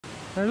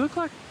They look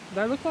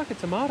like a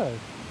tomato.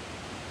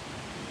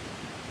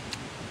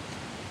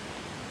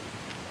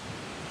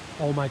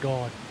 Oh my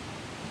god.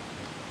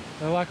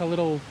 They're like a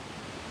little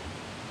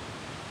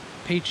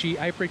peachy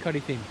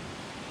apricot-y thing.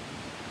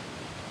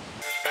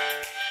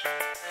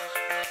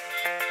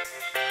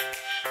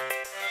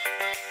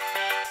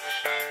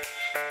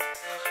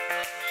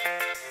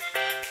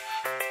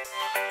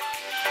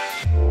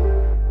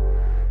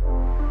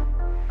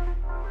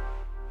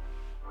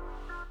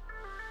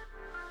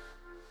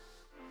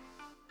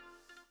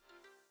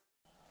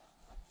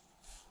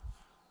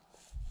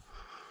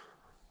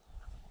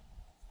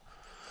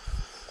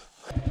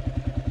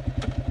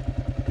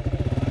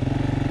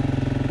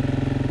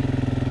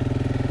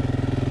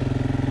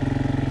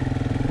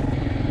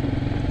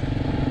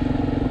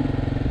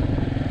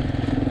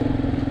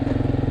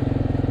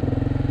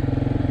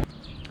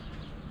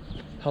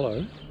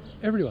 Hello,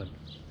 everyone.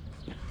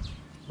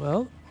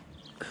 Well,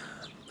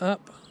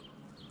 up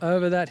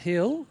over that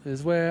hill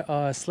is where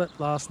I slept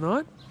last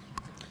night,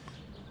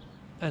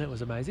 and it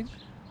was amazing.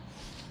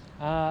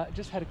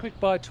 Just had a quick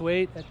bite to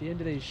eat at the end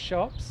of these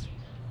shops.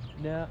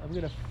 Now I'm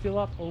going to fill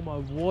up all my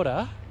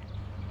water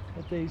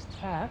at these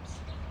taps,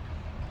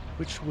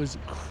 which was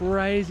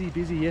crazy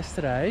busy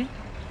yesterday.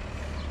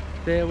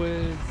 There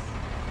was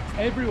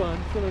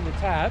everyone filling the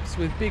taps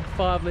with big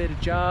 5-litre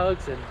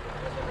jugs, and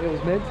it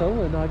was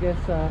mental. And I guess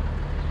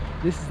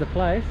this is the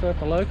place, so if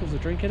the locals are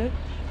drinking it,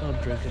 I'm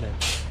drinking it.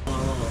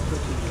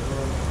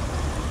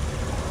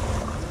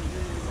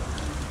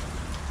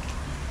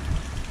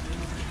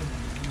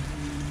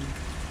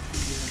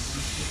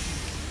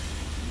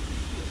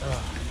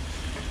 Oh,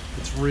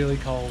 it's really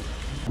cold.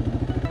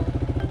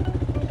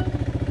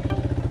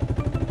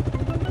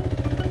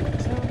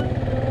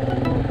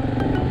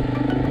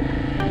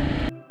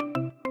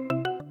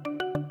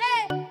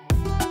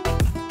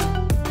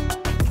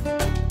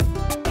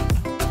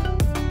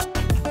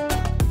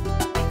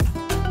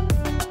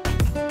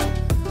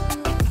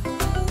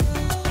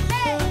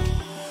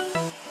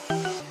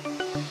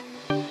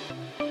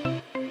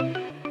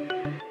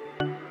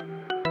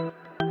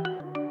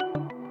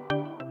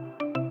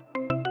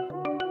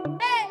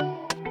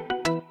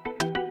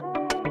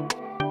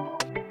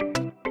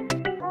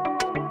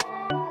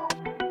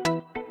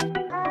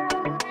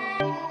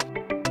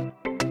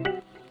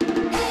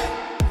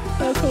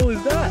 How cool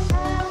is that?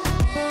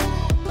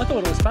 I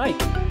thought it was fake.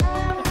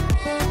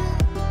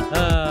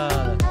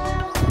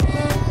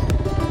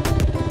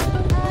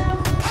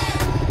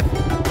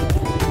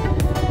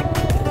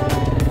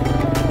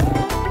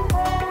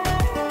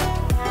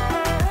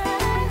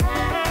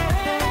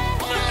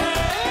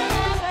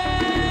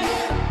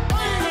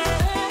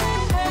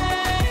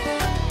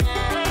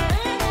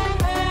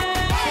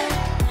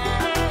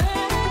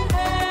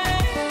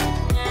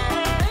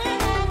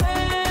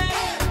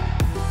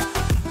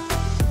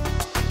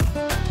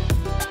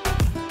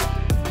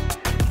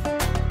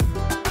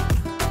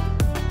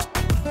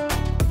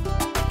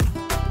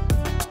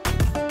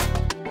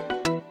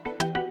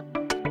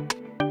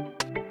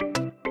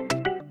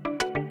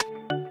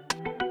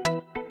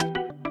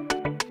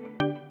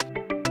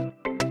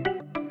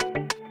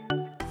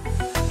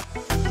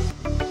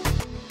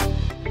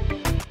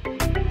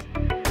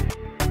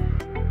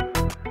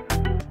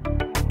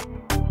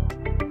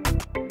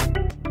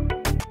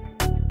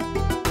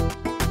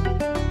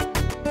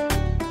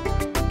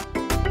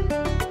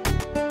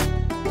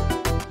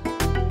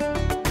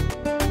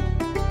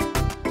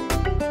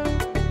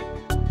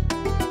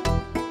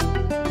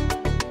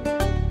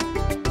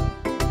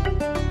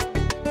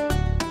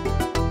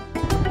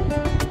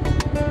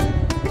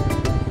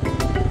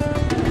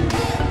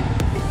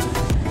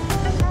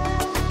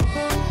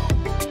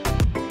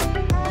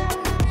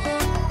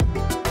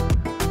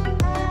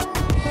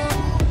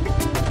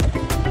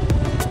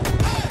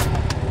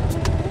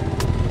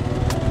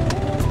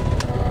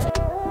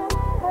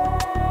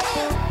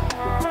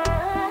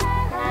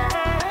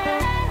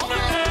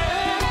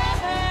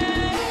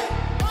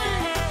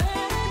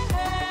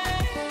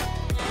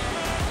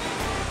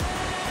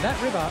 That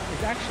river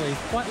is actually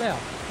quite loud.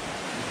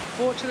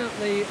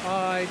 Fortunately,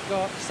 I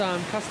got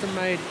some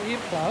custom-made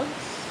earplugs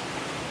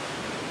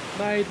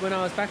made when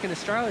I was back in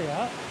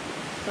Australia,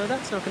 so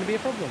that's not going to be a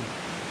problem.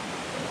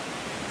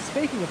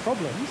 Speaking of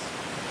problems,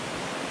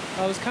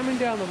 I was coming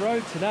down the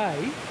road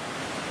today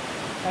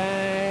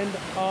and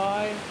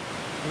I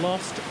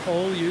lost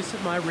all use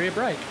of my rear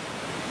brake.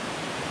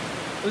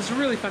 It was a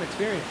really fun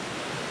experience.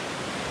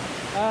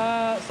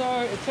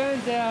 So it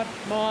turns out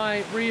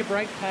my rear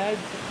brake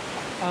pads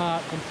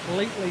are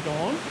completely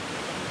gone.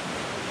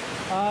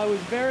 I was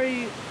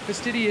very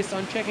fastidious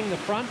on checking the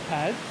front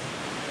pads,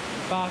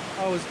 but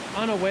I was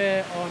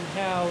unaware on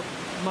how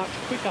much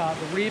quicker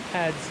the rear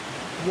pads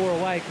wore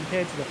away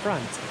compared to the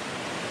front.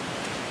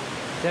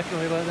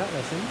 Definitely learned that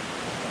lesson.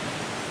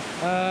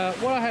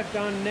 What I have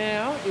done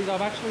now is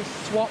I've actually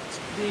swapped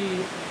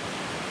the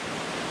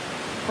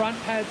front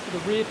pads for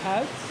the rear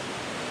pads,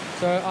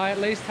 so I at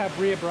least have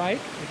rear brake,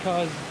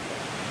 because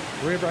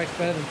rear brake's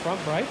better than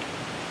front brake.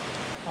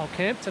 I'll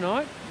camp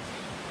tonight.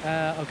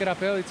 I'll get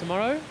up early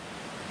tomorrow,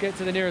 get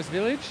to the nearest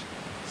village,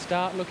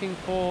 start looking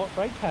for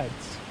brake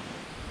pads.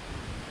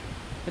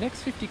 The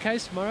next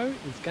 50k's tomorrow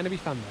is going to be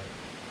fun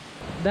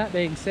though. That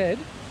being said,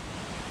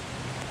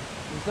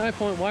 there's no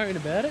point worrying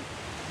about it.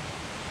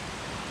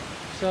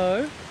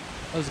 So,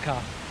 that was a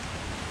car.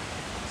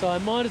 So I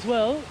might as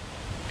well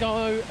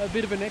go a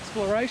bit of an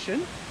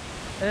exploration,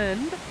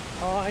 and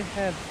I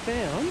have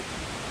found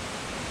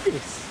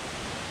this.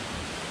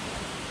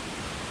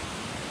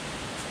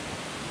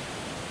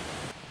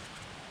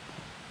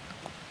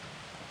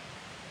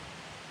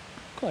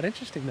 Quite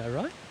interesting though,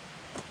 right?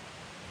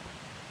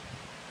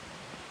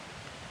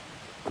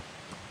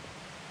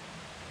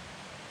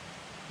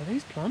 Are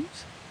these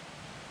plums?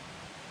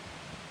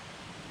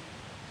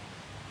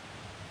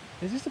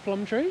 Is this a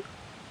plum tree?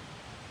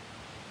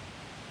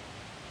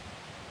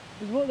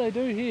 Because what they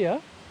do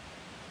here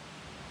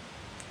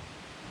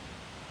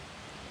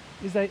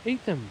is they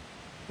eat them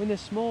when they're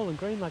small and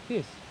green like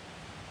this.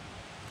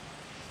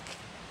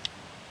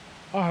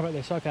 Oh, but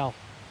they're so foul.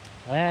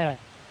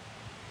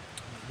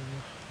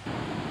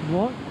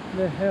 What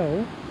the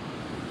hell?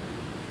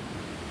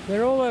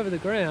 They're all over the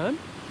ground,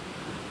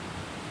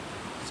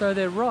 so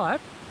they're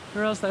ripe,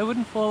 or else they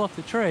wouldn't fall off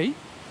the tree.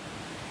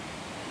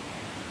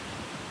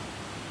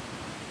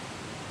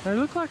 They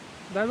look like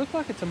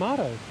a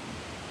tomato.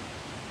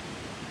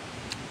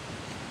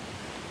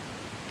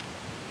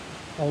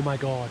 Oh my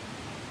god.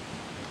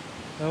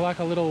 They're like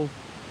a little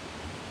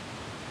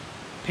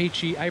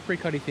peachy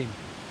apricot-y thing.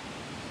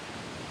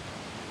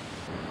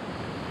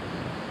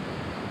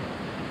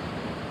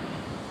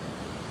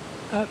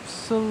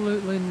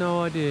 Absolutely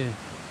no idea.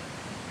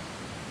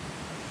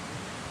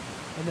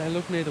 And they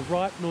look neither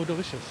ripe nor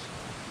delicious.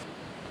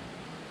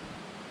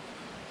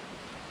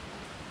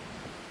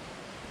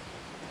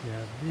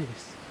 Now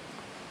this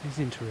is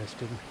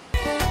interesting.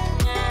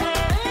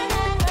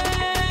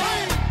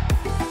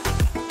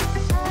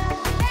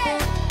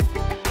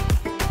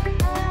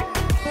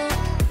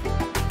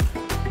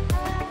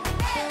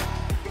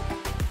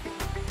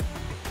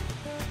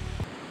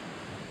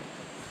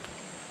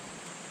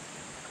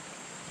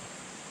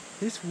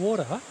 This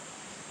water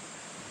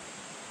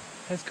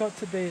has got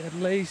to be at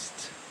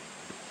least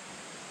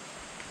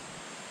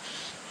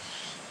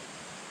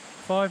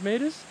 5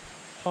 meters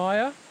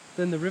higher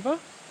than the river,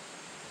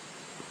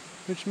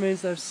 which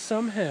means they've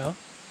somehow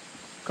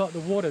got the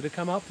water to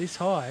come up this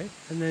high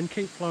and then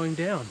keep flowing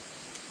down.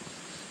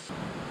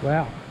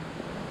 Wow,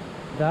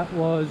 that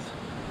was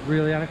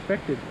really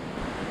unexpected.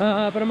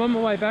 But I'm on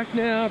my way back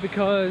now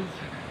because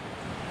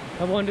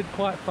I wandered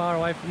quite far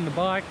away from the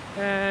bike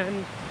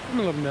and I'm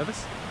a little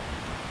nervous.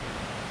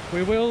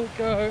 We will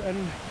go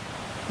and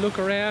look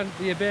around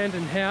the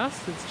abandoned house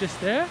that's just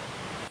there.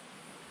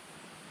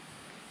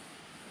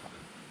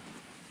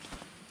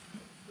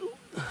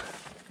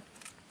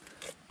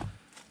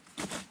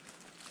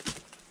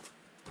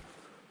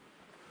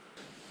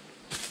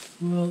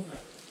 Well,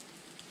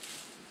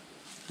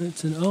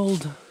 it's an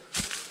old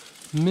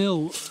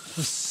mill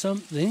or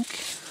something.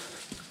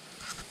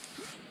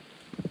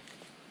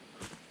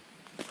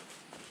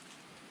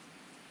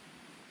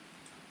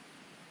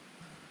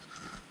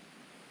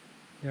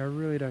 Yeah, I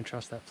really don't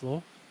trust that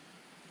floor.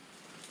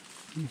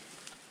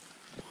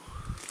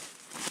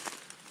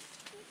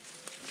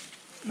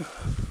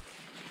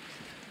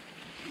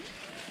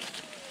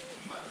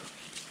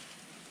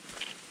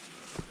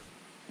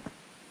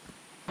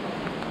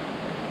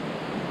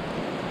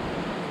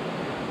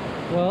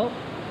 Well,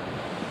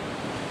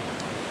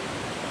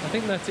 I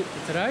think that's it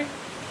for today.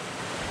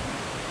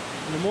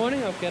 In the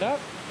morning I'll get up,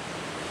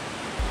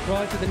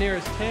 ride to the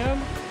nearest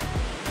town,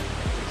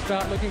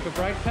 start looking for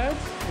brake pads,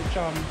 which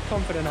I'm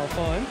confident I'll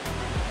find.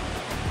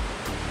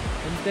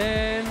 And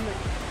then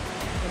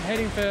I'm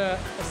heading for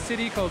a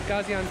city called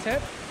Gaziantep,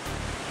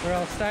 where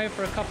I'll stay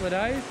for a couple of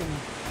days and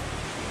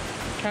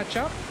catch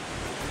up,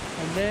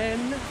 and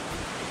then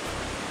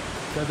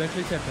go back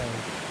to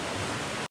Tepe.